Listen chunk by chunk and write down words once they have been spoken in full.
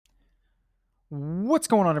What's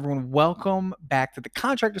going on, everyone? Welcome back to the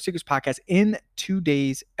Contractor Secrets Podcast. In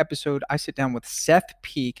today's episode, I sit down with Seth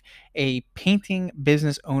Peak, a painting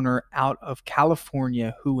business owner out of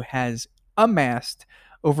California who has amassed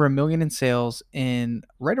over $1 million in sales in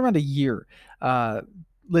right around a year.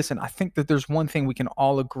 Listen, I think that there's one thing we can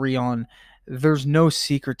all agree on. There's no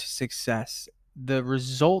secret to success. The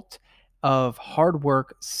result of hard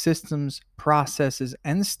work, systems, processes,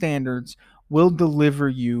 and standards will deliver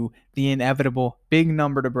you the inevitable big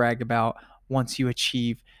number to brag about once you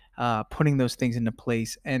achieve putting those things into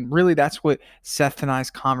place. And really, that's what Seth and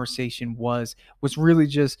I's conversation was really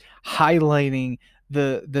just highlighting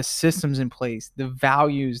the systems in place, the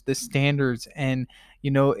values, the standards, and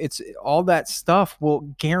it's all that stuff will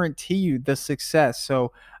guarantee you the success.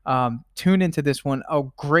 So tune into this one. A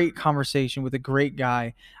great conversation with a great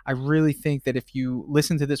guy. I really think that if you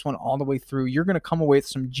listen to this one all the way through, you're going to come away with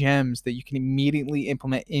some gems that you can immediately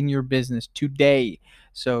implement in your business today.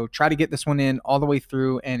 So try to get this one in all the way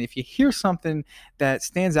through. And if you hear something that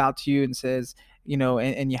stands out to you and says,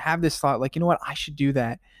 and you have this thought like, you know what, I should do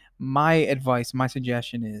that. My advice, my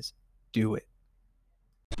suggestion is do it.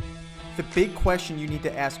 The big question you need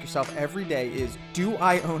to ask yourself every day is, do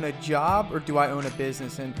I own a job or do I own a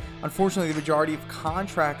business? And unfortunately, the majority of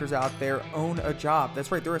contractors out there own a job.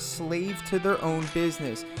 That's right, they're a slave to their own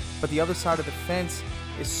business. But the other side of the fence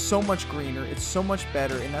is so much greener, it's so much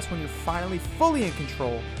better, and that's when you're finally fully in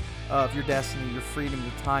control of your destiny, your freedom,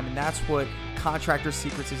 your time. And that's what Contractor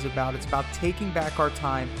Secrets is about. It's about taking back our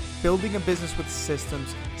time, building a business with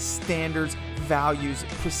systems, standards, values,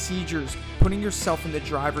 procedures, putting yourself in the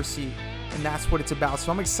driver's seat. And that's what it's about. So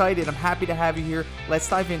I'm excited. I'm happy to have you here. Let's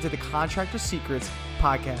dive into the Contractor Secrets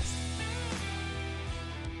Podcast.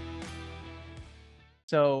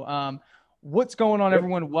 So what's going on,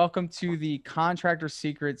 everyone? Welcome to the Contractor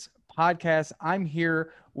Secrets Podcast. I'm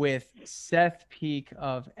here with Seth Peak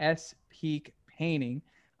of S Peak Painting.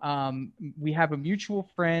 We have a mutual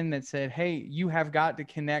friend that said, hey, you have got to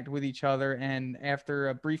connect with each other. And after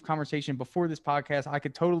a brief conversation before this podcast, I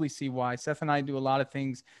could totally see why. Seth and I do a lot of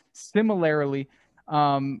things similarly.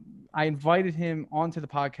 I invited him onto the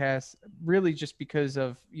podcast really just because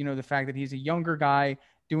of, the fact that he's a younger guy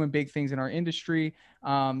doing big things in our industry,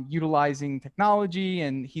 utilizing technology.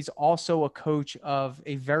 And he's also a coach of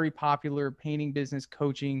a very popular painting business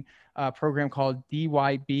coaching program called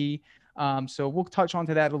DYB. So we'll touch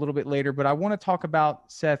onto that a little bit later, but I want to talk about,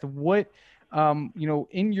 Seth, what,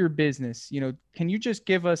 in your business, can you just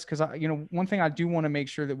give us, because one thing I do want to make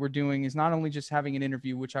sure that we're doing is not only just having an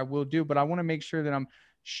interview, which I will do, but I want to make sure that I'm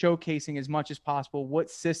showcasing as much as possible what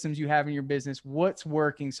systems you have in your business, what's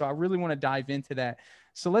working. So I really want to dive into that.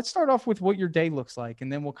 So let's start off with what your day looks like,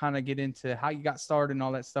 and then we'll kind of get into how you got started and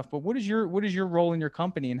all that stuff. But what is your role in your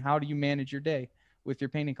company, and how do you manage your day with your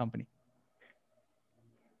painting company?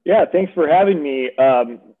 Yeah, thanks for having me.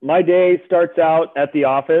 My day starts out at the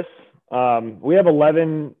office. We have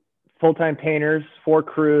 11 full-time painters, 4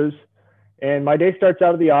 crews, and my day starts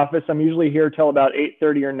out of the office. I'm usually here till about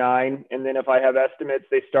 8:30 or 9, and then if I have estimates,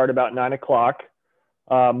 they start about 9 o'clock.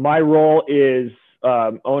 My role is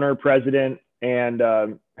owner, president, and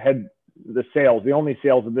head the sales. The only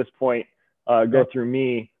sales at this point go through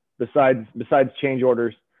me, besides change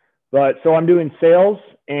orders. But so I'm doing sales,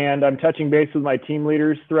 and I'm touching base with my team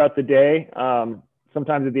leaders throughout the day,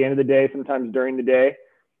 sometimes at the end of the day, sometimes during the day.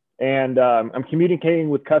 And I'm communicating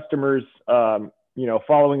with customers,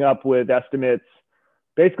 following up with estimates,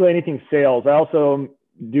 basically anything sales. I also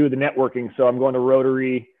do the networking. So I'm going to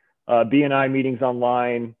Rotary, BNI meetings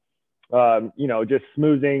online, just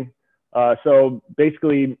smoozing. So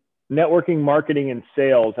basically networking, marketing, and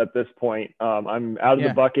sales at this point. I'm out of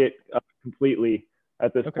the bucket completely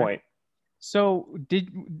at this point. So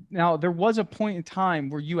now there was a point in time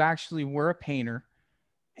where you actually were a painter,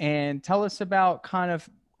 and tell us about kind of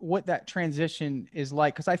what that transition is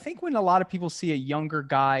like. Cause I think when a lot of people see a younger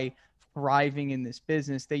guy thriving in this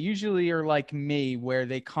business, they usually are like me, where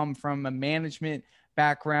they come from a management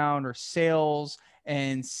background or sales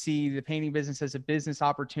and see the painting business as a business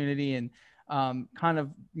opportunity, and kind of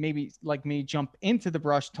maybe like me jump into the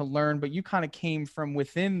brush to learn, but you kind of came from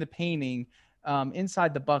within the painting,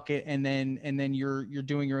 inside the bucket, and then you're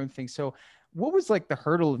doing your own thing. So what was like the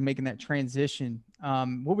hurdle of making that transition?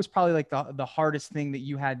 What was probably like the hardest thing that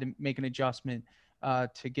you had to make an adjustment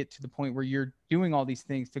to get to the point where you're doing all these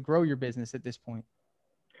things to grow your business at this point?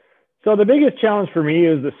 So the biggest challenge for me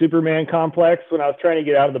is the Superman complex. When I was trying to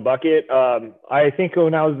get out of the bucket, I think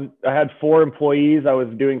when I had 4 employees, I was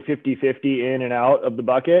doing 50-50 in and out of the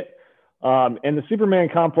bucket. And the Superman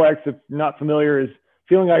complex, if not familiar, is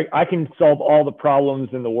feeling like I can solve all the problems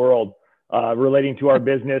in the world. relating to our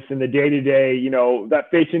business and the day-to-day, you know, that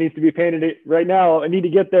fascia needs to be painted right now. I need to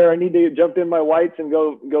get there. I need to jump in my whites and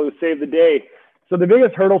go save the day. So the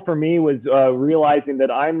biggest hurdle for me was realizing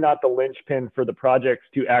that I'm not the linchpin for the projects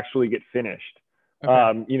to actually get finished.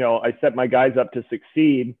 Okay. You know, I set my guys up to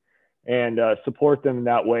succeed and support them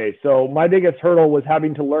that way. So my biggest hurdle was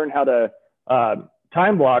having to learn how to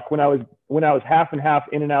time block. When I was half and half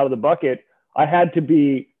in and out of the bucket, I had to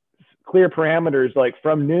be clear parameters, like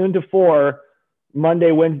from noon to 4,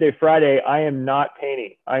 Monday, Wednesday, Friday, I am not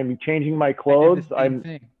painting. I'm changing my clothes.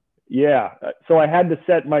 Yeah. So I had to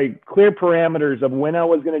set my clear parameters of when I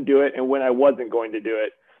was going to do it and when I wasn't going to do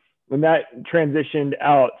it. And that transitioned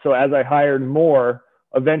out. So as I hired more,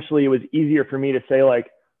 eventually it was easier for me to say, like,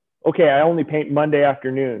 okay, I only paint Monday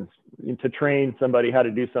afternoons to train somebody how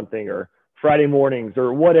to do something, or Friday mornings,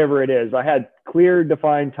 or whatever it is. I had clear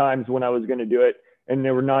defined times when I was going to do it, and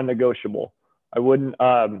they were non-negotiable. I wouldn't,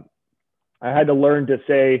 I had to learn to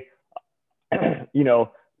say, you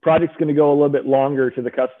know, project's going to go a little bit longer to the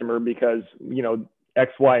customer because, you know,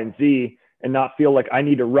 X, Y, and Z, and not feel like I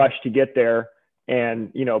need to rush to get there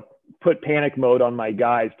and, you know, put panic mode on my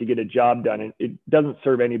guys to get a job done. And it doesn't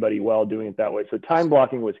serve anybody well doing it that way. So time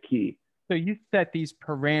blocking was key. So you set these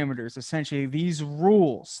parameters, essentially these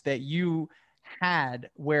rules that you had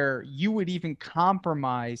where you would even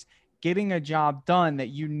compromise getting a job done that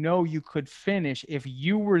you know you could finish if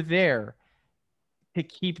you were there to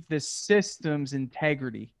keep the system's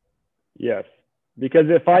integrity. Yes. Because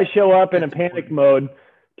if I show up in a panic mode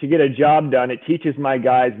to get a job done, it teaches my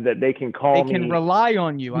guys that they can call me. They can rely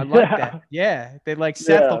on you. I like that. Yeah. They're like,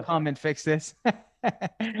 Seth will come and fix this.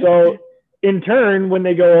 So in turn, when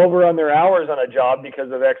they go over on their hours on a job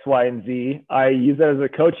because of X, Y, and Z, I use that as a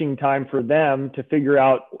coaching time for them to figure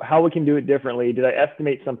out how we can do it differently. Did I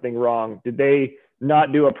estimate something wrong? Did they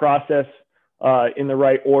not do a process in the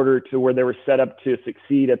right order to where they were set up to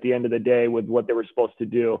succeed at the end of the day with what they were supposed to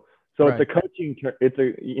do? So It's a coaching, it's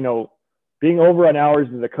a, you know, being over on hours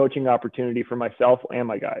is a coaching opportunity for myself and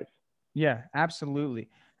my guys. Yeah, absolutely.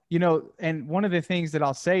 You know, and one of the things that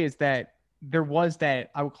I'll say is that there was that,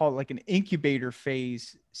 I would call it like an incubator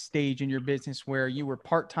phase stage in your business where you were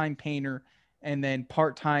part-time painter and then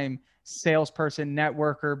part-time salesperson,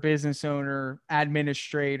 networker, business owner,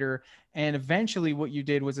 administrator. And eventually what you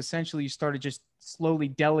did was essentially you started just slowly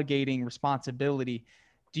delegating responsibility.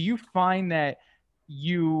 Do you find that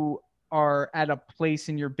you are at a place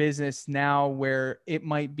in your business now where it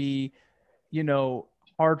might be, you know,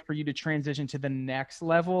 hard for you to transition to the next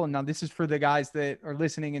level? And now this is for the guys that are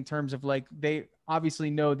listening in terms of like, they obviously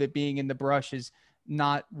know that being in the brush is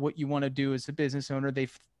not what you want to do as a business owner.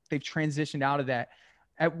 They've transitioned out of that.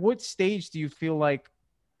 At what stage do you feel like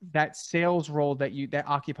that sales role that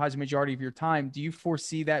occupies a majority of your time, do you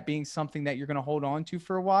foresee that being something that you're going to hold on to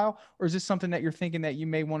for a while? Or is this something that you're thinking that you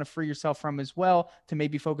may want to free yourself from as well to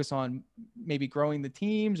maybe focus on maybe growing the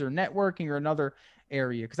teams or networking or another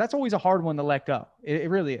area? Because that's always a hard one to let go. It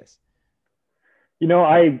really is. You know,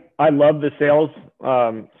 I love the sales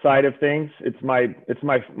side of things. It's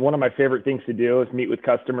one of my favorite things to do is meet with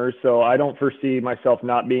customers. So I don't foresee myself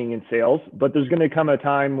not being in sales, but there's going to come a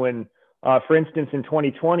time when, for instance, in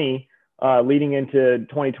 2020, leading into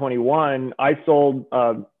 2021, I sold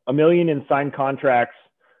 $1 million in signed contracts,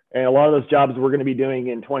 and a lot of those jobs we're going to be doing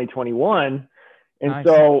in 2021. And nice.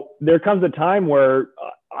 So there comes a time where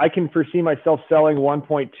I can foresee myself selling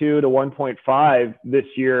 1.2 to 1.5 this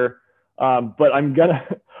year. But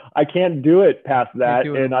I can't do it past that.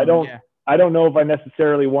 And I don't know if I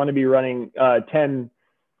necessarily want to be running 10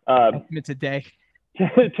 estimates a day.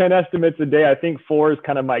 10 estimates a day. I think 4 is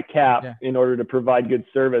kind of my cap in order to provide good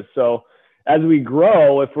service. So as we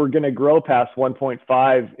grow, if we're going to grow past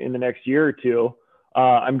 1.5 in the next year or two,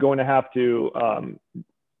 I'm going to have to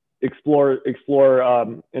explore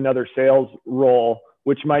another sales role,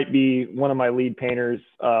 which might be one of my lead painters,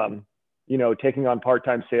 you know, taking on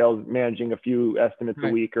part-time sales, managing a few estimates a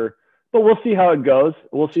week, but we'll see how it goes.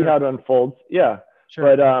 We'll see how it unfolds. Yeah.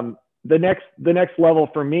 Sure. But the next level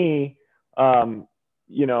for me,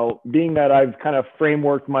 you know, being that I've kind of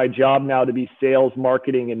frameworked my job now to be sales,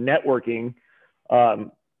 marketing, and networking,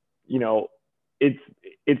 you know,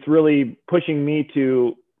 it's really pushing me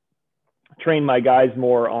to train my guys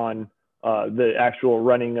more on the actual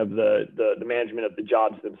running of the management of the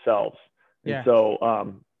jobs themselves. Yeah. And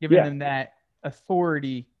so giving them that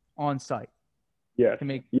authority on site. Yeah. To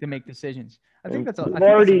make decisions. I think that's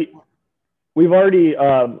we've already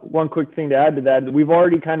one quick thing to add to that. We've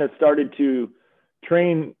already kind of started to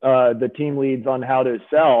train the team leads on how to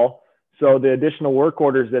sell. So the additional work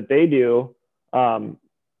orders that they do,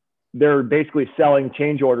 they're basically selling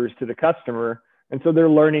change orders to the customer. And so they're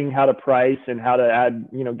learning how to price and how to add,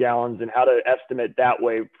 gallons and how to estimate that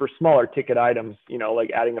way for smaller ticket items,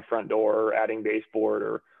 like adding a front door or adding baseboard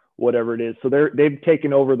or whatever it is. So they've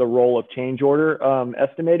taken over the role of change order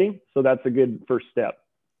estimating. So that's a good first step.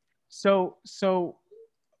 So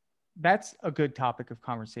that's a good topic of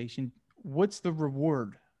conversation. What's the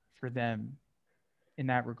reward for them in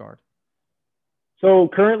that regard? So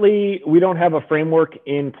currently we don't have a framework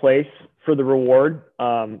in place for the reward.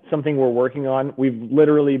 Something we're working on. We've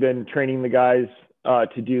literally been training the guys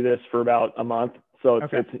to do this for about a month. So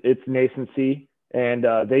it's nascency, and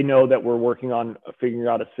they know that we're working on figuring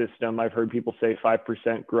out a system. I've heard people say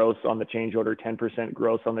 5% gross on the change order, 10%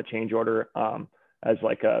 gross on the change order as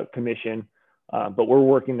like a commission. But we're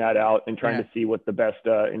working that out and trying to see what the best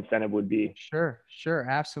incentive would be. Sure.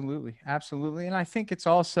 Absolutely. And I think it's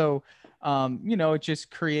also, it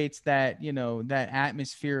just creates that, that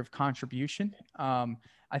atmosphere of contribution.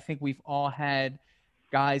 I think we've all had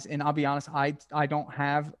guys, and I'll be honest, I don't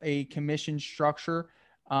have a commission structure,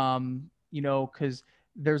 cause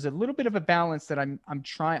there's a little bit of a balance that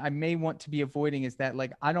I may want to be avoiding, is that,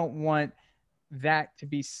 like, I don't want that to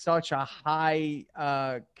be such a high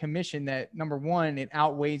commission that, number one, it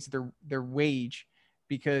outweighs their wage,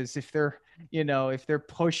 because if they're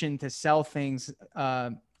pushing to sell things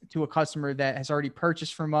to a customer that has already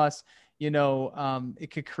purchased from us,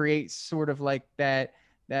 it could create sort of like that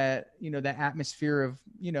atmosphere of,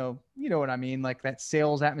 what I mean? Like that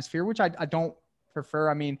sales atmosphere, which I don't prefer.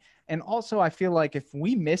 I mean, and also I feel like if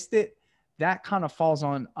we missed it, that kind of falls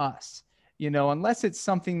on us, unless it's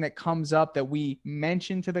something that comes up that we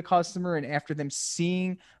mention to the customer, and after them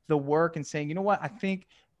seeing the work and saying, you know what, I think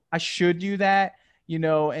I should do that,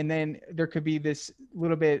 and then there could be this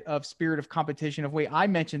little bit of spirit of competition of, wait, I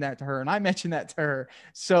mentioned that to her and I mentioned that to her.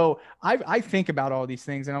 So I think about all these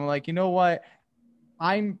things, and I'm like, you know what?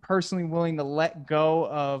 I'm personally willing to let go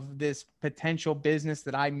of this potential business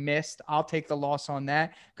that I missed. I'll take the loss on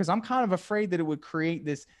that, because I'm kind of afraid that it would create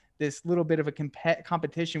this little bit of a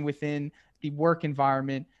competition within the work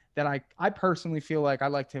environment that I personally feel like I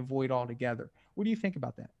like to avoid altogether. What do you think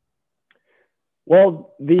about that?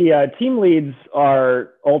 Well, the team leads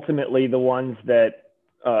are ultimately the ones that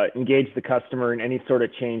engage the customer in any sort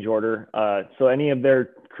of change order. So any of their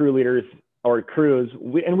crew leaders or crews,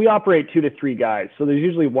 we operate 2 to 3 guys. So there's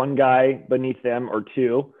usually one guy beneath them or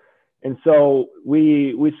two. And so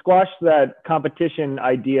we squash that competition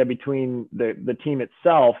idea between the team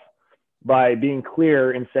itself by being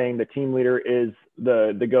clear and saying the team leader is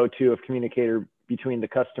the go-to of communicator between the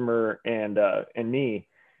customer and me.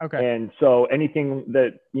 Okay. And so anything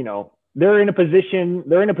that, they're in a position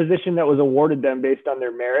that was awarded them based on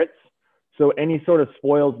their merits. So any sort of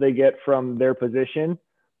spoils they get from their position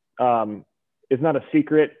is not a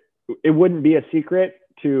secret. It wouldn't be a secret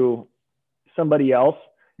to somebody else.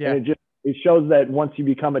 Yeah. And it shows that once you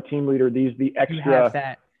become a team leader, the extra. You have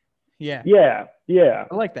that. Yeah. Yeah.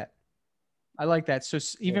 I like that. So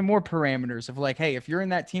even more parameters of like, hey, if you're in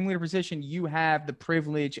that team leader position, you have the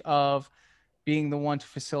privilege of being the one to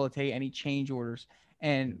facilitate any change orders,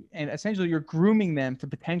 and essentially you're grooming them to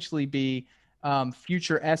potentially be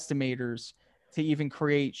future estimators, to even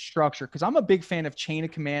create structure. Because I'm a big fan of chain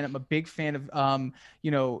of command. I'm a big fan of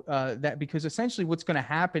that, because essentially what's going to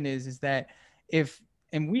happen is that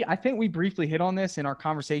I think we briefly hit on this in our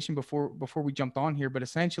conversation before we jumped on here, but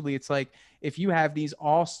essentially it's like, if you have these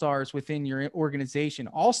all-stars within your organization,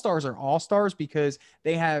 all-stars are all-stars because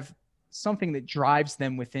they have something that drives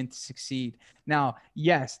them within to succeed. Now,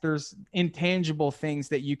 yes, there's intangible things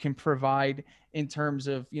that you can provide in terms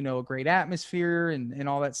of, a great atmosphere and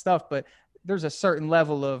all that stuff, but there's a certain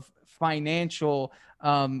level of financial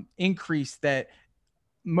increase that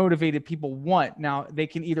motivated people want. Now, they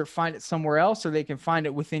can either find it somewhere else or they can find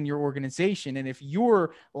it within your organization. And if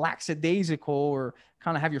you're lackadaisical or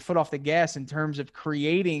kind of have your foot off the gas in terms of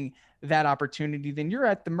creating that opportunity, then you're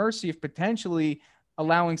at the mercy of potentially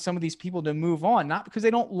allowing some of these people to move on, not because they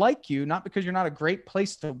don't like you, not because you're not a great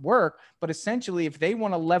place to work, but essentially if they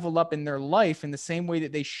want to level up in their life in the same way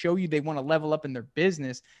that they show you they want to level up in their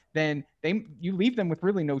business, then you leave them with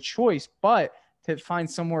really no choice but to find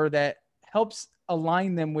somewhere that helps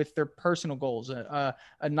align them with their personal goals, a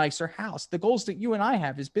nicer house, the goals that you and I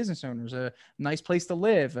have as business owners, a nice place to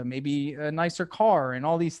live, maybe a nicer car, and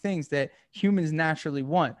all these things that humans naturally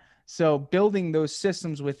want. So building those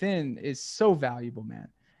systems within is so valuable, man.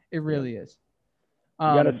 It really is. You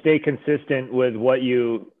got to stay consistent with what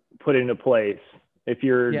you put into place. If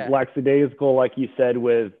you're lackadaisical, like you said,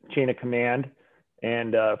 with chain of command,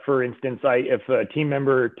 and for instance, if a team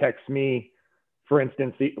member texts me, for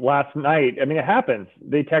instance, last night, I mean, it happens.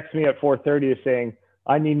 They text me at 4:30 saying,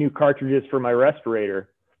 I need new cartridges for my respirator.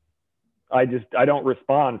 I don't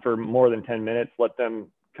respond for more than 10 minutes. Let them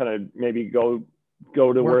kind of maybe go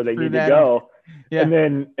to where they need to go. Yeah. And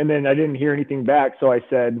then I didn't hear anything back. So I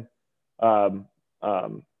said, I'm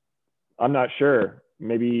not sure.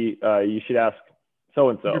 Maybe you should ask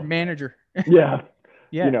so-and-so. Your manager. Yeah.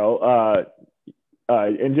 Yeah. You know,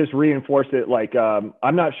 and just reinforce it. Like,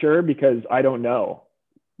 I'm not sure because I don't know,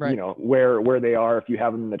 right. You know, where they are, if you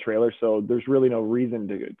have them in the trailer. So there's really no reason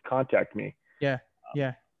to contact me. Yeah.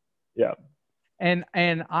 Yeah. Yeah.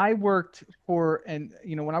 And I worked for, and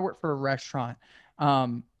you know, when I worked for a restaurant,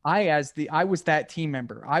 I was that team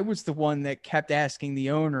member. I was the one that kept asking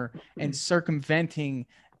the owner and circumventing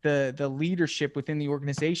the leadership within the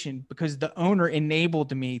organization, because the owner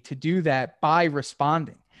enabled me to do that by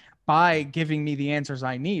responding, by giving me the answers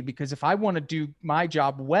I need. Because if I want to do my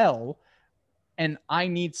job well, and I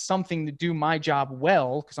need something to do my job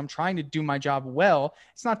well, because I'm trying to do my job well.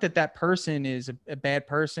 It's not that that person is a bad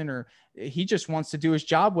person, or he just wants to do his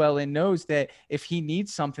job well and knows that if he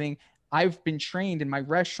needs something, I've been trained in my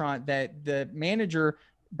restaurant that the manager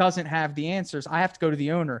doesn't have the answers. I have to go to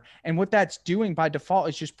the owner. And what that's doing by default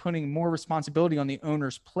is just putting more responsibility on the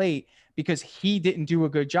owner's plate, because he didn't do a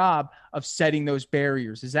good job of setting those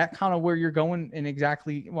barriers. Is that kind of where you're going? And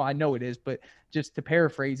exactly, well, I know it is, but just to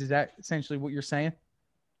paraphrase, is that essentially what you're saying?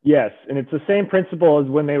 Yes. And it's the same principle as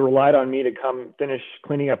when they relied on me to come finish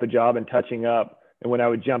cleaning up a job and touching up. And when I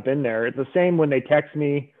would jump in there, it's the same when they text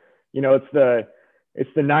me. You know, it's the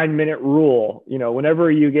 9-minute rule. You know,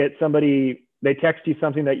 whenever you get somebody, they text you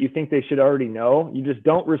something that you think they should already know, you just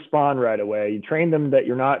don't respond right away. You train them that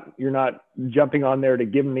you're not jumping on there to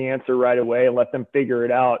give them the answer right away, and let them figure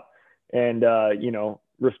it out. And, you know,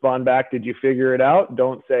 respond back. Did you figure it out?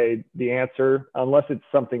 Don't say the answer unless it's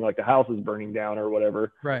something like the house is burning down or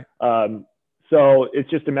whatever. Right. So it's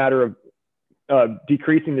just a matter of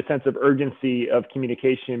decreasing the sense of urgency of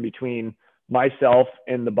communication between myself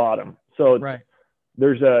and the bottom. So right.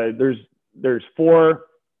 There's 4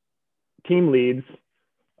 team leads,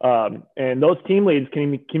 and those team leads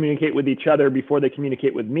can communicate with each other before they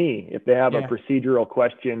communicate with me. If they have a procedural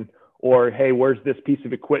question, or, hey, where's this piece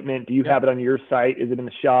of equipment? Do you have it on your site? Is it in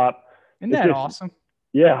the shop? Isn't that awesome?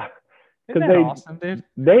 Yeah. Isn't that awesome, dude?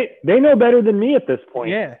 They know better than me at this point.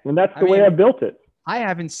 Yeah. And that's the way I built it. I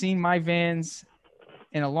haven't seen my vans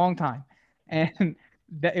in a long time. And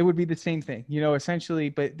that it would be the same thing, you know, essentially,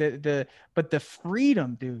 but the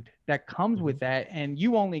freedom, dude, that comes with that. And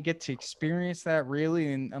you only get to experience that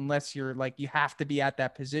really, and unless you're like, you have to be at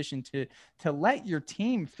that position to let your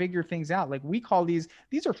team figure things out. Like we call these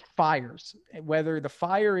are fires, whether the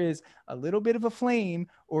fire is a little bit of a flame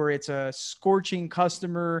or it's a scorching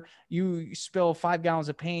customer. You spill 5 gallons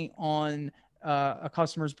of paint on a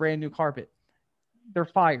customer's brand new carpet. They're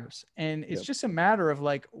fires. And it's just a matter of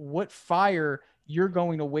like, what fire you're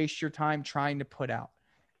going to waste your time trying to put out.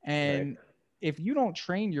 And if you don't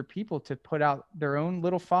train your people to put out their own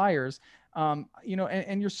little fires, you know,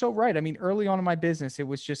 and you're so right. I mean, early on in my business, it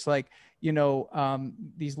was just like, you know,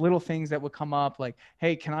 these little things that would come up like,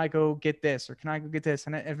 hey, can I go get this? Or can I go get this?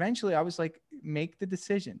 And eventually I was like, make the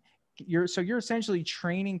decision. You're essentially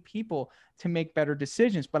training people to make better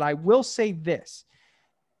decisions. But I will say this,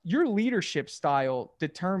 your leadership style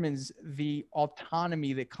determines the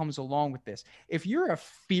autonomy that comes along with this. If you're a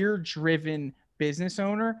fear-driven business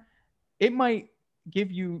owner, it might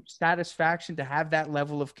give you satisfaction to have that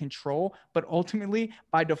level of control, but ultimately,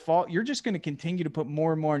 by default, you're just going to continue to put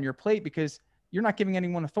more and more on your plate because you're not giving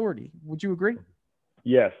anyone authority. Would you agree?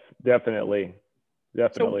 Yes, definitely.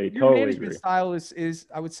 Definitely. So your totally management agree. style is,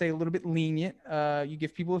 I would say, a little bit lenient. You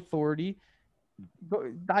give people authority.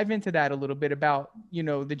 Dive into that a little bit about, you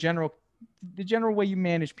know, the general way you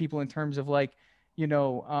manage people in terms of like, you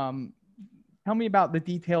know, tell me about the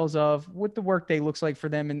details of what the workday looks like for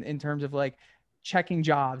them in terms of like checking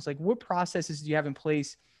jobs. Like what processes do you have in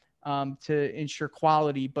place to ensure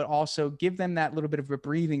quality, but also give them that little bit of a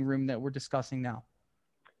breathing room that we're discussing now?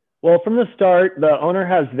 Well, from the start, the owner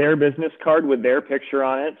has their business card with their picture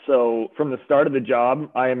on it. So from the start of the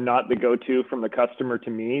job, I am not the go-to from the customer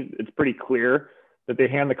to me. It's pretty clear that they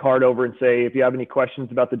hand the card over and say, if you have any questions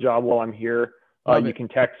about the job while I'm here, you can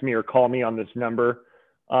text me or call me on this number.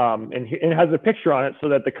 And it has a picture on it so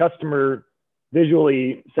that the customer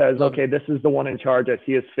visually says, okay, this is the one in charge. I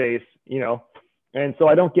see his face, you know. And so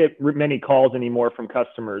I don't get many calls anymore from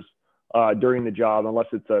customers during the job unless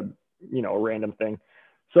it's a random thing.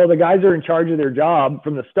 So the guys are in charge of their job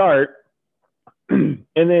from the start. And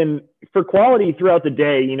then for quality throughout the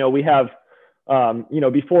day, we have,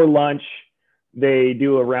 before lunch, they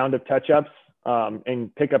do a round of touch-ups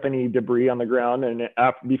and pick up any debris on the ground. And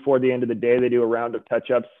before the end of the day, they do a round of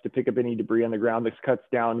touch-ups to pick up any debris on the ground. This cuts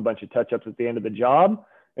down a bunch of touch-ups at the end of the job,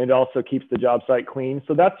 and also keeps the job site clean.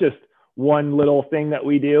 So that's just one little thing that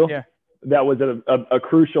we do. Yeah. That was a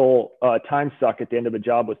crucial time suck at the end of the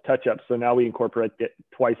job, was touch-ups. So now we incorporate it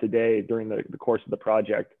twice a day during the course of the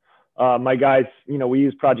project. My guys, we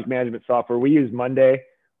use project management software. We use Monday,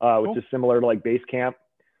 which is similar to like Basecamp.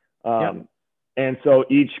 And so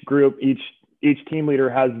each group, each team leader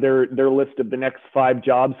has their list of the next 5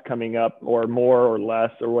 jobs coming up, or more or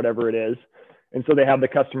less, or whatever it is. And so they have the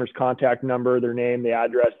customer's contact number, their name, the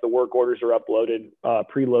address, the work orders are uploaded,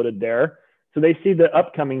 preloaded there. So they see the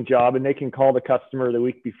upcoming job, and they can call the customer the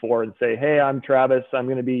week before and say, "Hey, I'm Travis. I'm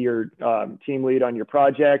going to be your team lead on your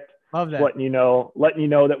project. Love that. Letting you know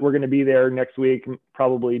that we're going to be there next week,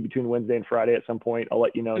 probably between Wednesday and Friday at some point. I'll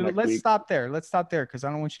let you know next week." Let's stop there because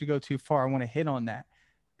I don't want you to go too far. I want to hit on that.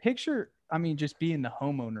 Just being the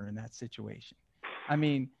homeowner in that situation.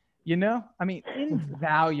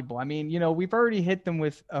 Invaluable. We've already hit them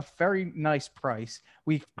with a very nice price.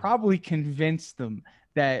 We've probably convinced them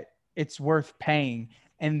that it's worth paying.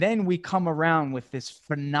 And then we come around with this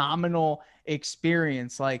phenomenal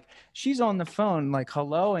experience. Like, she's on the phone, like,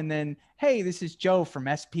 hello. And then, "Hey, this is Joe from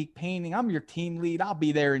S Peak Painting. I'm your team lead. I'll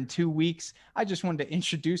be there in 2 weeks. I just wanted to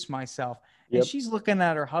introduce myself." Yep. And she's looking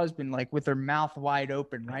at her husband, like, with her mouth wide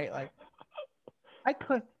open, right? Like,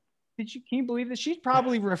 can you believe this? She's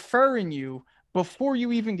probably referring you before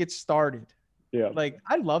you even get started. Yeah. Like,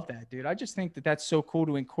 I love that, dude. I just think that that's so cool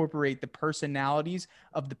to incorporate the personalities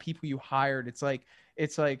of the people you hired. And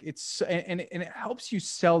it helps you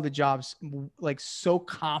sell the jobs like so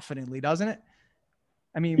confidently, doesn't it?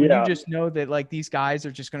 When you just know that like these guys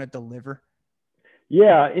are just going to deliver.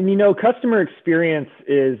 Yeah. And, customer experience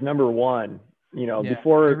is number one,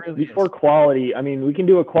 before quality. We can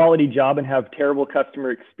do a quality job and have terrible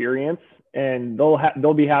customer experience, and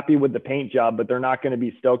they'll be happy with the paint job, but they're not going to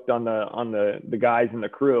be stoked on the guys and the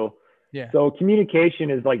crew. Yeah. So communication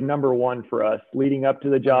is like number one for us, leading up to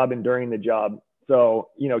the job and during the job. So,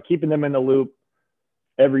 keeping them in the loop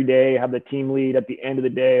every day, have the team lead at the end of the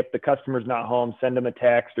day. If the customer's not home, send them a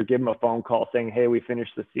text or give them a phone call saying, "Hey, we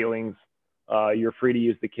finished the ceilings. You're free to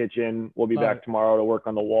use the kitchen. We'll be back tomorrow to work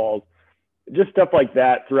on the walls." Just stuff like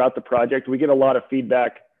that throughout the project. We get a lot of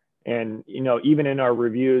feedback, and, even in our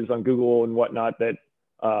reviews on Google and whatnot, that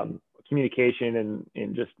communication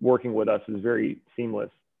and just working with us is very seamless.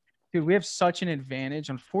 Dude, we have such an advantage,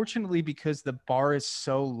 unfortunately, because the bar is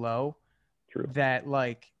so low. True. That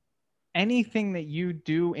like anything that you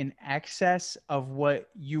do in excess of what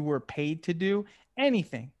you were paid to do,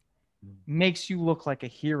 anything makes you look like a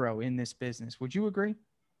hero in this business. Would you agree?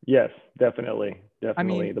 Yes, definitely.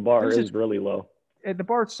 The bar is really low. The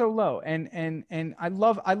bar is so low, and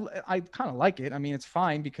I kind of like it. It's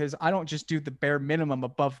fine because I don't just do the bare minimum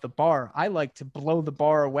above the bar. I like to blow the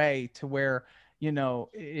bar away to where,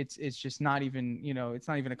 it's just not even, it's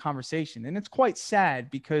not even a conversation. And it's quite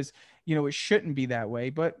sad because, it shouldn't be that way,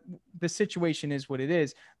 but the situation is what it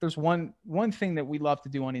is. There's one thing that we love to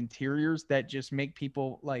do on interiors that just make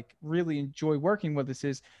people like really enjoy working with us,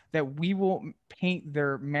 is that we will paint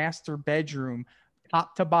their master bedroom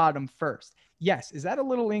top to bottom first. Yes. Is that a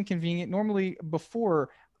little inconvenient? Normally, before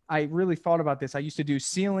I really thought about this, I used to do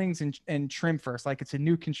ceilings and trim first, like it's a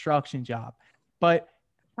new construction job. But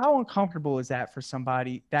how uncomfortable is that for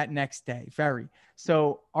somebody that next day? Very.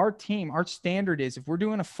 So our standard is, if we're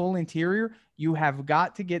doing a full interior, you have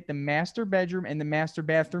got to get the master bedroom and the master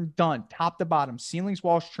bathroom done top to bottom, ceilings,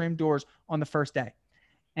 walls, trim, doors on the first day.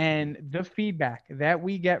 And the feedback that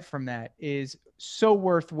we get from that is so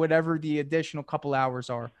worth whatever the additional couple hours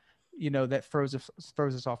are, that throws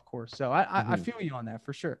us off course. So I feel you on that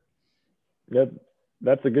for sure. Yep.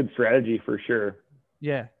 That's a good strategy for sure.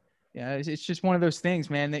 Yeah. Yeah. It's just one of those things,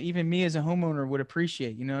 man, that even me as a homeowner would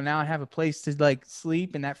appreciate. Now I have a place to like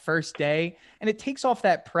sleep in that first day, and it takes off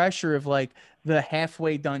that pressure of like the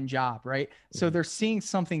halfway done job. Right. Mm-hmm. So they're seeing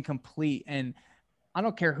something complete, and I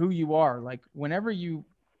don't care who you are. Like whenever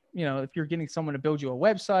if you're getting someone to build you a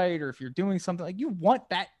website, or if you're doing something, like, you want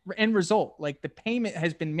that end result, like the payment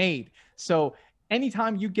has been made. So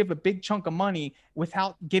anytime you give a big chunk of money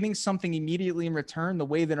without getting something immediately in return, the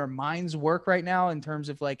way that our minds work right now in terms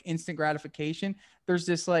of like instant gratification, there's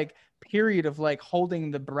this like period of like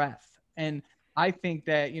holding the breath. And I think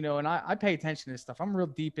that, and I pay attention to this stuff. I'm real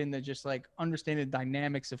deep into just like understanding the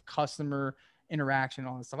dynamics of customer interaction,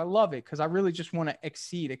 all this stuff. I love it because I really just want to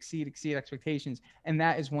exceed expectations. And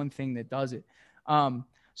that is one thing that does it.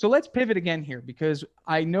 So let's pivot again here, because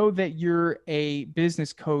I know that you're a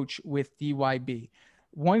business coach with DYB.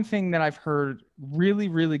 one thing that I've heard really,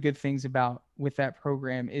 really good things about with that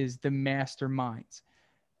program is the masterminds.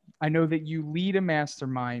 I know that you lead a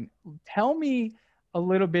mastermind. Tell me a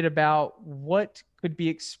little bit about what could be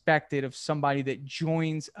expected of somebody that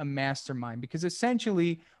joins a mastermind, because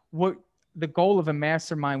essentially what the goal of a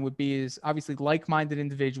mastermind would be is obviously like-minded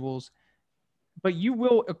individuals, but you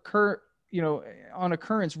will occur, on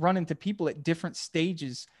occurrence run into people at different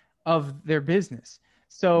stages of their business.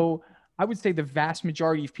 So I would say the vast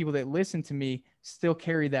majority of people that listen to me still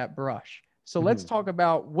carry that brush. So let's talk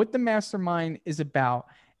about what the mastermind is about,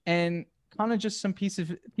 and kind of just some pieces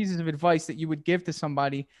of advice that you would give to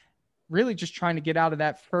somebody really just trying to get out of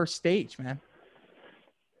that first stage, man.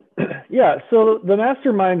 Yeah. So the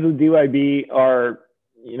masterminds with DYB are,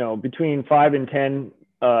 between 5 and 10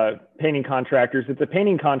 painting contractors. It's a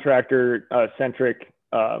painting contractor centric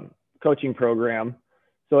coaching program.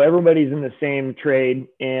 So everybody's in the same trade,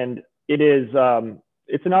 and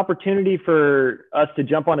it's an opportunity for us to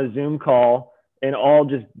jump on a Zoom call and all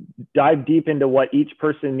just dive deep into what each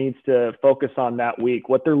person needs to focus on that week,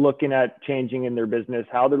 what they're looking at changing in their business,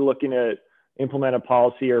 how they're looking to implement a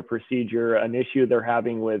policy or procedure, an issue they're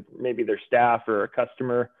having with maybe their staff or a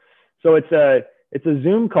customer. So it's a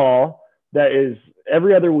Zoom call that is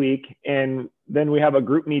every other week. And then we have a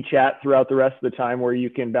GroupMe chat throughout the rest of the time where you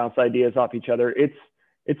can bounce ideas off each other.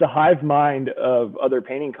 It's a hive mind of other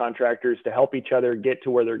painting contractors to help each other get to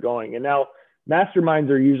where they're going. And now masterminds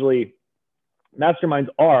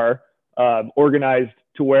are organized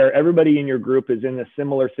to where everybody in your group is in a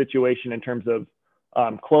similar situation in terms of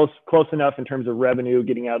close enough in terms of revenue,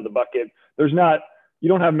 getting out of the bucket. You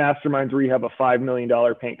don't have masterminds where you have a $5 million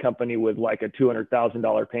paint company with like a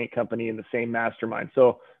 $200,000 paint company in the same mastermind.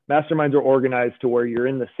 So masterminds are organized to where you're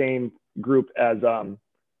in the same group as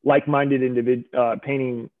like-minded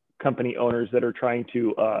painting company owners that are trying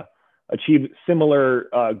to achieve similar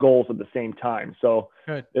goals at the same time. So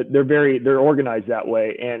Good. they're organized that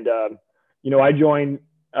way. And I joined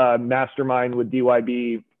Mastermind with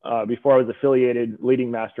DYB before I was affiliated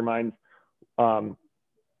leading Masterminds,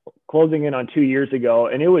 closing in on 2 years ago,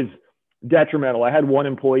 and it was detrimental. I had one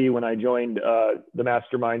employee when I joined the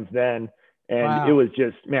Masterminds then, and Wow. It was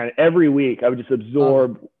just, man, every week I would just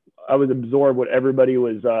absorb what everybody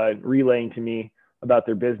was relaying to me about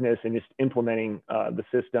their business and just implementing the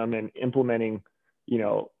system and implementing,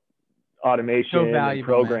 automation and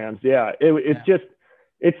programs. Man. Yeah. It's just,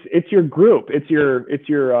 it's your group. It's your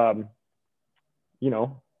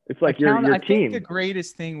it's like your team. I think the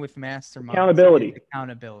greatest thing with masterminds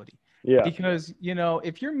accountability. Yeah. Because,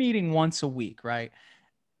 if you're meeting once a week, right,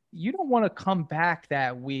 you don't want to come back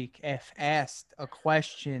that week if asked a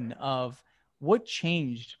question of what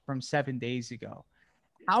changed from 7 days ago.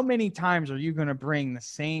 How many times are you going to bring the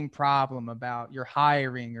same problem about your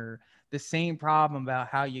hiring or the same problem about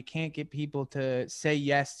how you can't get people to say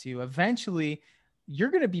yes to you? Eventually, you're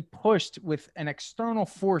going to be pushed with an external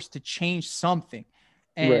force to change something.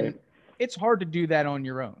 And It's hard to do that on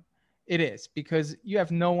your own. It is, because you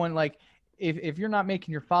have no one, like, if you're not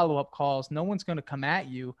making your follow-up calls, no one's going to come at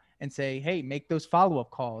you and say, hey, make those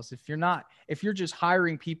follow-up calls. If you're just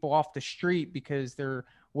hiring people off the street because they're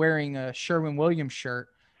wearing a Sherwin-Williams shirt,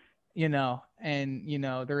 and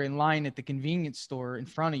they're in line at the convenience store in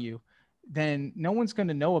front of you, then no one's going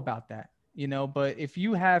to know about that, but if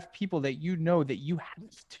you have people that that you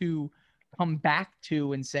have to come back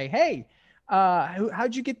to and say, hey,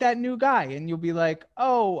 how'd you get that new guy? And you'll be like,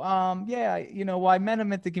 oh, yeah, well, I met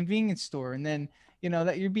him at the convenience store. And then,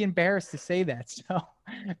 that you'd be embarrassed to say that. So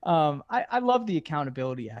I love the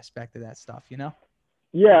accountability aspect of that stuff,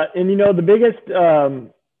 Yeah. And, the biggest,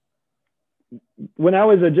 when I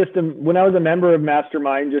was a member of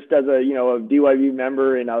Mastermind, just as a DYB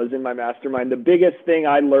member, and I was in my Mastermind, the biggest thing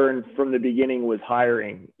I learned from the beginning was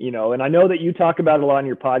hiring, and I know that you talk about it a lot on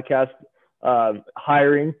your podcast,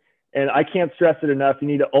 hiring. And I can't stress it enough. You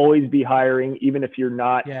need to always be hiring, even if you're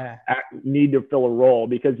not need to fill a role,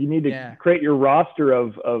 because you need to create your roster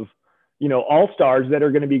of all-stars that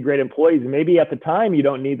are going to be great employees. And maybe at the time you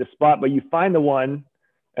don't need the spot, but you find the one,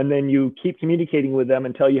 and then you keep communicating with them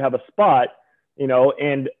until you have a spot,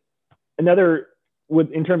 And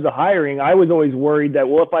in terms of hiring, I was always worried that,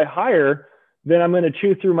 well, if I hire, then I'm going to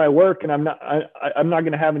chew through my work and I'm not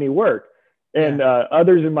going to have any work. And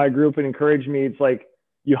others in my group would encourage me. It's like,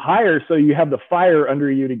 you hire so you have the fire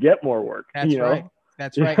under you to get more work. That's right.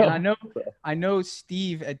 That's right. And I know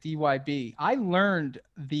Steve at DYB. I learned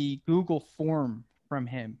the Google form from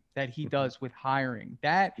him that he does with hiring.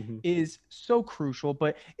 That Mm-hmm. is so crucial,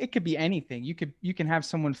 but it could be anything. You can have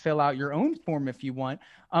someone fill out your own form if you want.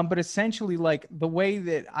 But essentially, like the way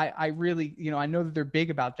that I really, I know that they're big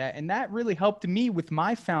about that. And that really helped me with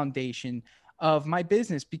my foundation of my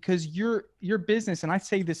business, because your business, and I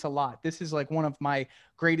say this a lot, this is like one of my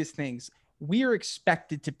greatest things. We are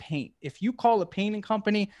expected to paint. If you call a painting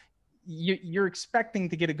company, you're expecting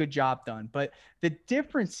to get a good job done. But the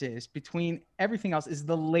differences between everything else is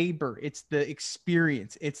the labor, it's the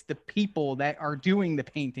experience, it's the people that are doing the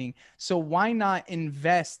painting. So why not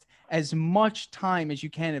invest as much time as you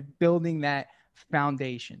can of building that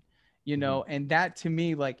foundation, and that, to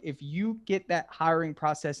me, like, if you get that hiring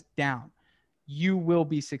process down, you will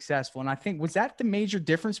be successful. And I think, was that the major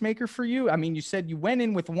difference maker for you? I mean, you said you went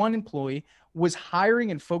in with one employee. Was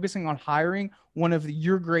hiring and focusing on hiring one of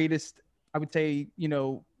your greatest, I would say,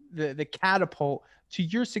 the catapult to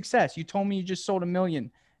your success? You told me you just sold 1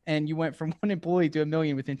 million and you went from one employee to 1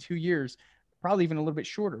 million within 2 years, probably even a little bit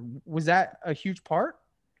shorter. Was that a huge part?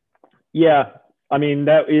 Yeah. I mean,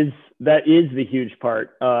 that is the huge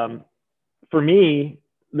part. For me,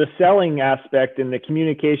 the selling aspect and the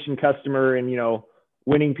communication customer and,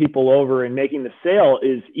 winning people over and making the sale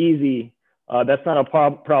is easy. That's not a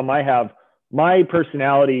problem I have. My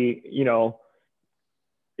personality,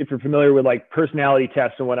 if you're familiar with like personality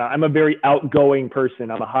tests and whatnot, I'm a very outgoing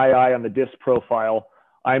person. I'm a high I on the DISC profile.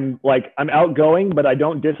 I'm outgoing, but I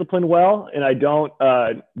don't discipline well, and I don't,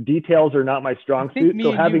 details are not my strong suit.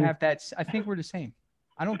 So having, you have that, I think we're the same.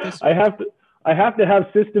 I don't discipline. I have to have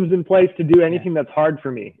systems in place to do anything that's hard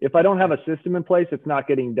for me. If I don't have a system in place, it's not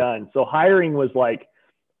getting done. So hiring was like,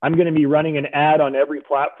 I'm going to be running an ad on every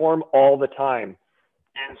platform all the time.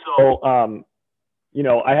 And so,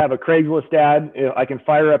 I have a Craigslist ad. I can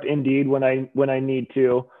fire up Indeed when I need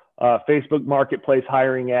to, Facebook Marketplace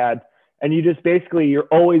hiring ad. And you just basically, you're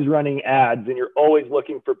always running ads and you're always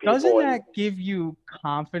looking for people. Doesn't that give you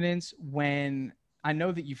confidence when, I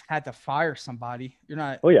know that you've had to fire somebody? You're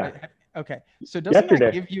not. Oh yeah. Okay. So doesn't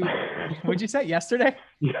that give you, what'd you say, yesterday?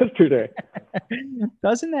 Yesterday.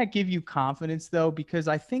 Doesn't that give you confidence though? Because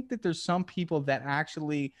I think that there's some people that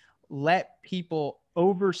actually let people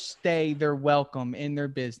overstay their welcome in their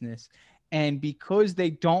business. And because they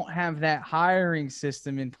don't have that hiring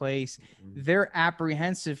system in place, they're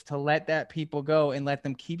apprehensive to let that people go and let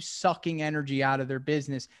them keep sucking energy out of their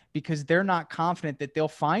business because they're not confident that they'll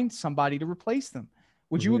find somebody to replace them.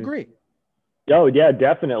 Would you agree? Oh yeah,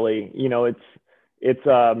 definitely. It's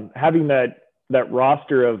having that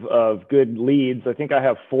roster of good leads. I think I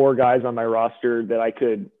have 4 guys on my roster that I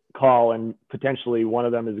could call, and potentially one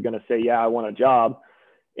of them is going to say, yeah, I want a job.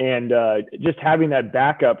 And just having that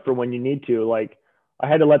backup for when you need to. Like, I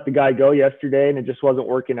had to let the guy go yesterday and it just wasn't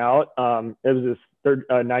working out. It was this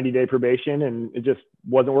 90-day probation and it just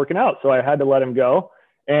wasn't working out. So I had to let him go.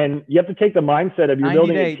 And you have to take the mindset of you're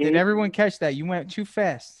building a team. Did everyone catch that? You went too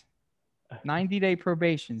fast. 90-day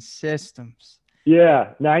probation systems.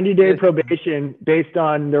 Yeah, 90-day probation based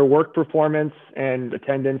on their work performance and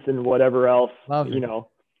attendance and whatever else,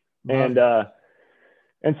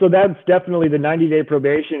 And so that's definitely the 90-day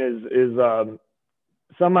probation is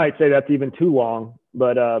some might say that's even too long,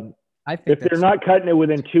 but I think if they're not cutting it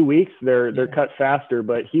within 2 weeks, they're cut faster.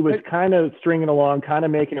 But he was kind of stringing along, kind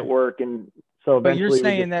of making it work, and so eventually. But you're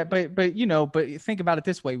saying that, but think about it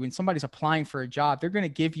this way: when somebody's applying for a job, they're going to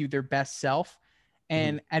give you their best self,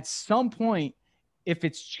 and at some point, if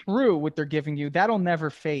it's true what they're giving you, that'll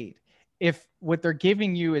never fade. If what they're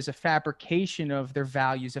giving you is a fabrication of their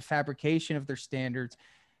values, a fabrication of their standards,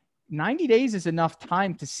 90 days is enough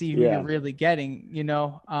time to see who you're really getting.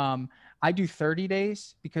 I do 30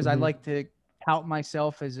 days because I like to tout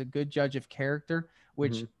myself as a good judge of character,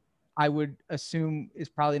 which I would assume is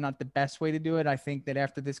probably not the best way to do it. I think that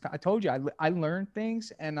after this, I told you, I learn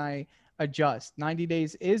things and I adjust. 90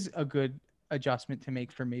 days is a good adjustment to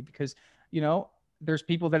make for me because, there's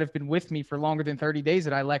people that have been with me for longer than 30 days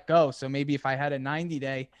that I let go. So maybe if I had a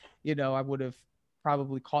 90-day, I would have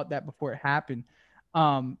probably caught that before it happened.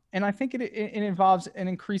 And I think it involves an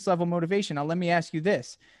increased level of motivation. Now, let me ask you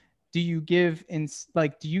this. Do you give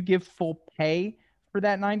full pay for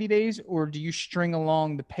that 90 days, or do you string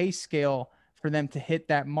along the pay scale for them to hit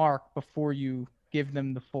that mark before you give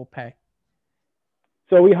them the full pay?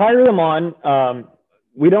 So we hire them on,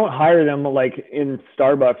 we don't hire them like in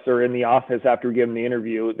Starbucks or in the office after we give them the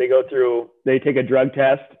interview. They take a drug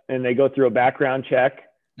test and they go through a background check.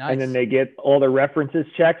 Nice. And then they get all the references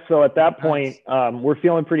checked. So at that point, we're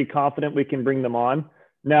feeling pretty confident we can bring them on.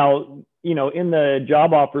 Now, in the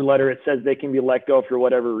job offer letter, it says they can be let go for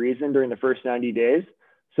whatever reason during the first 90 days.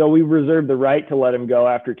 So we reserve the right to let them go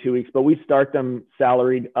after 2 weeks, but we start them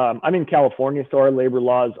salaried. I'm in California, so our labor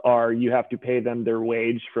laws are you have to pay them their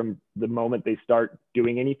wage from the moment they start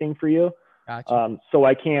doing anything for you. Gotcha. So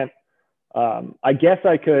I can't. I guess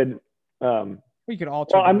I could. We could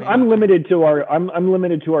alter. Well, I'm limited to I'm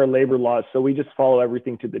limited to our labor laws, so we just follow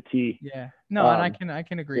everything to the T. Yeah, no, and I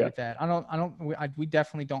can agree with that. We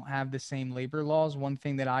definitely don't have the same labor laws. One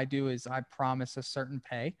thing that I do is I promise a certain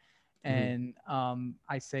pay, and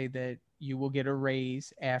I say that you will get a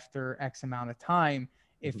raise after X amount of time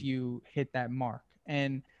if you hit that mark.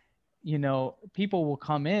 And people will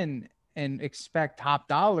come in and expect top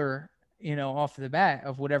dollar, off the bat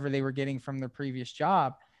of whatever they were getting from their previous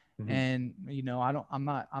job. And, I'm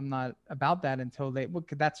not about that until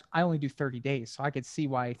I only do 30 days. So I could see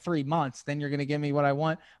why 3 months, then you're going to give me what I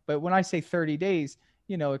want. But when I say 30 days,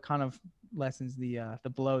 it kind of lessens the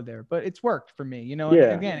blow there, but it's worked for me, And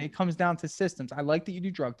again, it comes down to systems. I like that you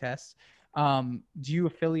do drug tests. Do you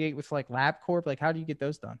affiliate with like LabCorp? Like, how do you get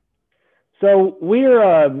those done? So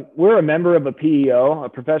we're a member of a PEO, a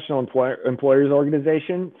professional employers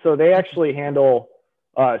organization. So they actually handle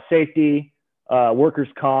safety, workers'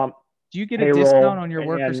 comp. Do you get a discount on your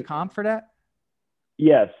workers' comp for that?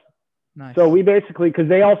 Yes. Nice. So we basically, because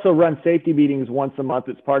they also run safety meetings once a month.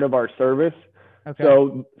 It's part of our service. Okay.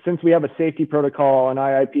 So since we have a safety protocol, an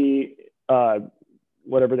IIP,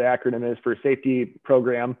 whatever the acronym is for safety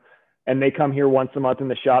program, and they come here once a month in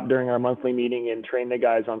the shop during our monthly meeting and train the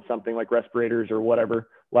guys on something like respirators or whatever,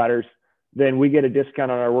 ladders, then we get a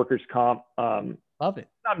discount on our workers' comp. Love it.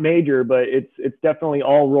 Not major, but it's definitely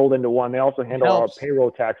all rolled into one. They also handle our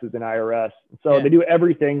payroll taxes and IRS. So they do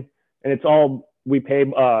everything, and it's all we pay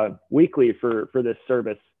weekly for this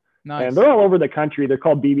service. Nice. And they're all over the country. They're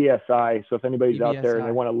called BBSI. So if anybody's out there and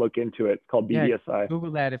they want to look into it, it's called BBSI.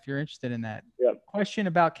 Google that if you're interested in that. Yep. Question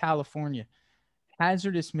about California.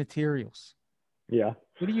 Hazardous materials. Yeah.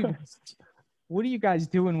 What are you guys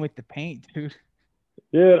doing with the paint, dude?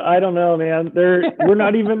 Dude, I don't know, man. We're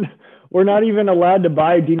not even allowed to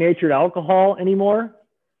buy denatured alcohol anymore.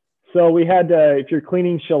 So we had to, if you're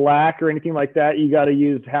cleaning shellac or anything like that, you got to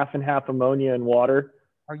use half and half ammonia and water.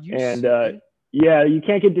 Are you? Yeah, you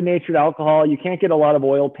can't get denatured alcohol. You can't get a lot of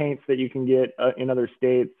oil paints that you can get in other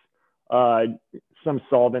states. Some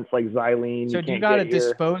solvents like xylene. So do you got to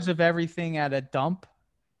dispose of everything at a dump?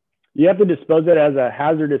 You have to dispose it as a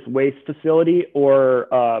hazardous waste facility, or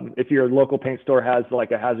if your local paint store has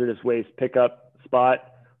like a hazardous waste pickup spot.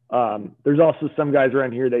 There's also some guys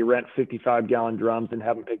around here, they rent 55-gallon drums and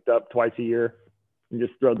have them picked up twice a year and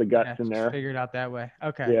just throw the guts in there. Figure it out that way.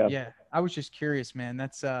 Okay. Yeah. I was just curious, man.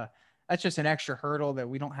 That's just an extra hurdle that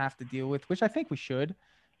we don't have to deal with, which I think we should.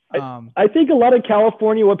 I think a lot of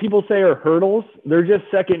California, what people say are hurdles, they're just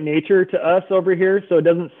second nature to us over here. So it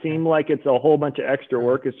doesn't seem like it's a whole bunch of extra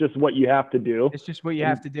work. It's just what you have to do. It's just what you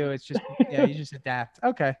have to do. It's just, you just adapt.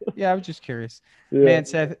 Okay. Yeah. I was just curious, man.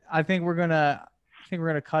 Seth, I think we're going to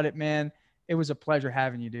cut it, man. It was a pleasure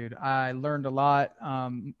having you, dude. I learned a lot.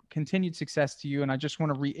 Continued success to you. And I just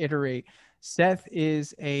want to reiterate, Seth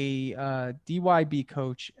is a DYB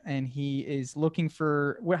coach, and he is looking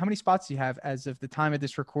for how many spots do you have as of the time of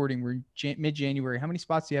this recording? We're mid-January. How many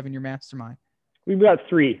spots do you have in your mastermind? We've got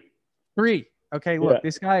 3. 3. Okay. Look,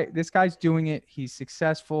 this guy's doing it. He's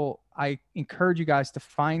successful. I encourage you guys to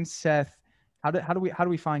find Seth. How do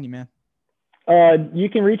we find you, man? You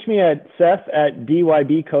can reach me at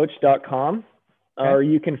seth@dybcoach.com, or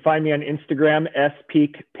you can find me on Instagram,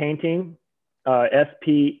 speakpainting.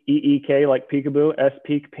 SPEEK like peekaboo,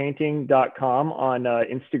 speakpainting.com on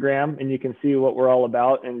Instagram, and you can see what we're all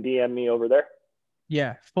about and DM me over there.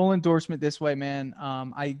 Yeah, full endorsement this way, man.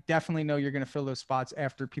 I definitely know you're going to fill those spots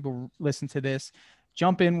after people listen to this.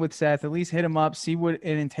 Jump in with Seth, at least hit him up, see what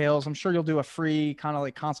it entails. I'm sure you'll do a free kind of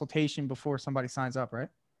like consultation before somebody signs up, right?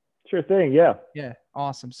 Sure thing. Yeah. Yeah.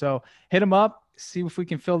 Awesome. So hit him up, see if we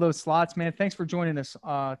can fill those slots, man. Thanks for joining us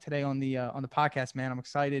today on the podcast, man. I'm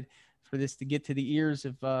excited for this to get to the ears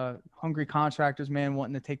of hungry contractors, man,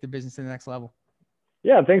 wanting to take their business to the next level.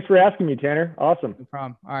 Yeah. Thanks for asking me, Tanner. Awesome. No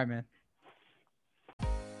problem. All right, man.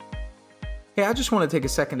 Hey, I just want to take a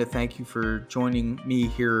second to thank you for joining me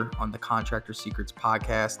here on the Contractor Secrets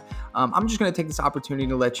podcast. I'm just going to take this opportunity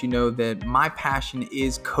to let you know that my passion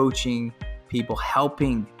is coaching people,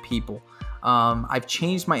 helping people. I've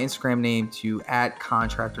changed my Instagram name to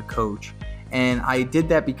 @contractorcoach. And I did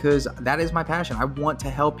that because that is my passion. I want to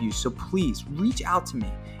help you. So please reach out to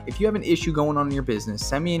me. If you have an issue going on in your business,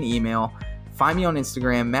 send me an email, find me on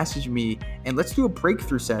Instagram, message me, and let's do a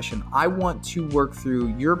breakthrough session. I want to work through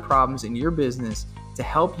your problems in your business to to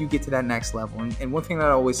help you get to that next level. And one thing that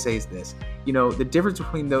I always say is this, the difference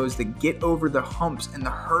between those that get over the humps and the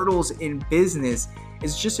hurdles in business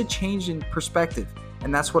is just a change in perspective.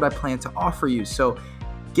 And that's what I plan to offer you. So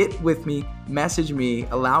get with me, message me,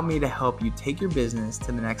 allow me to help you take your business to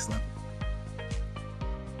the next level.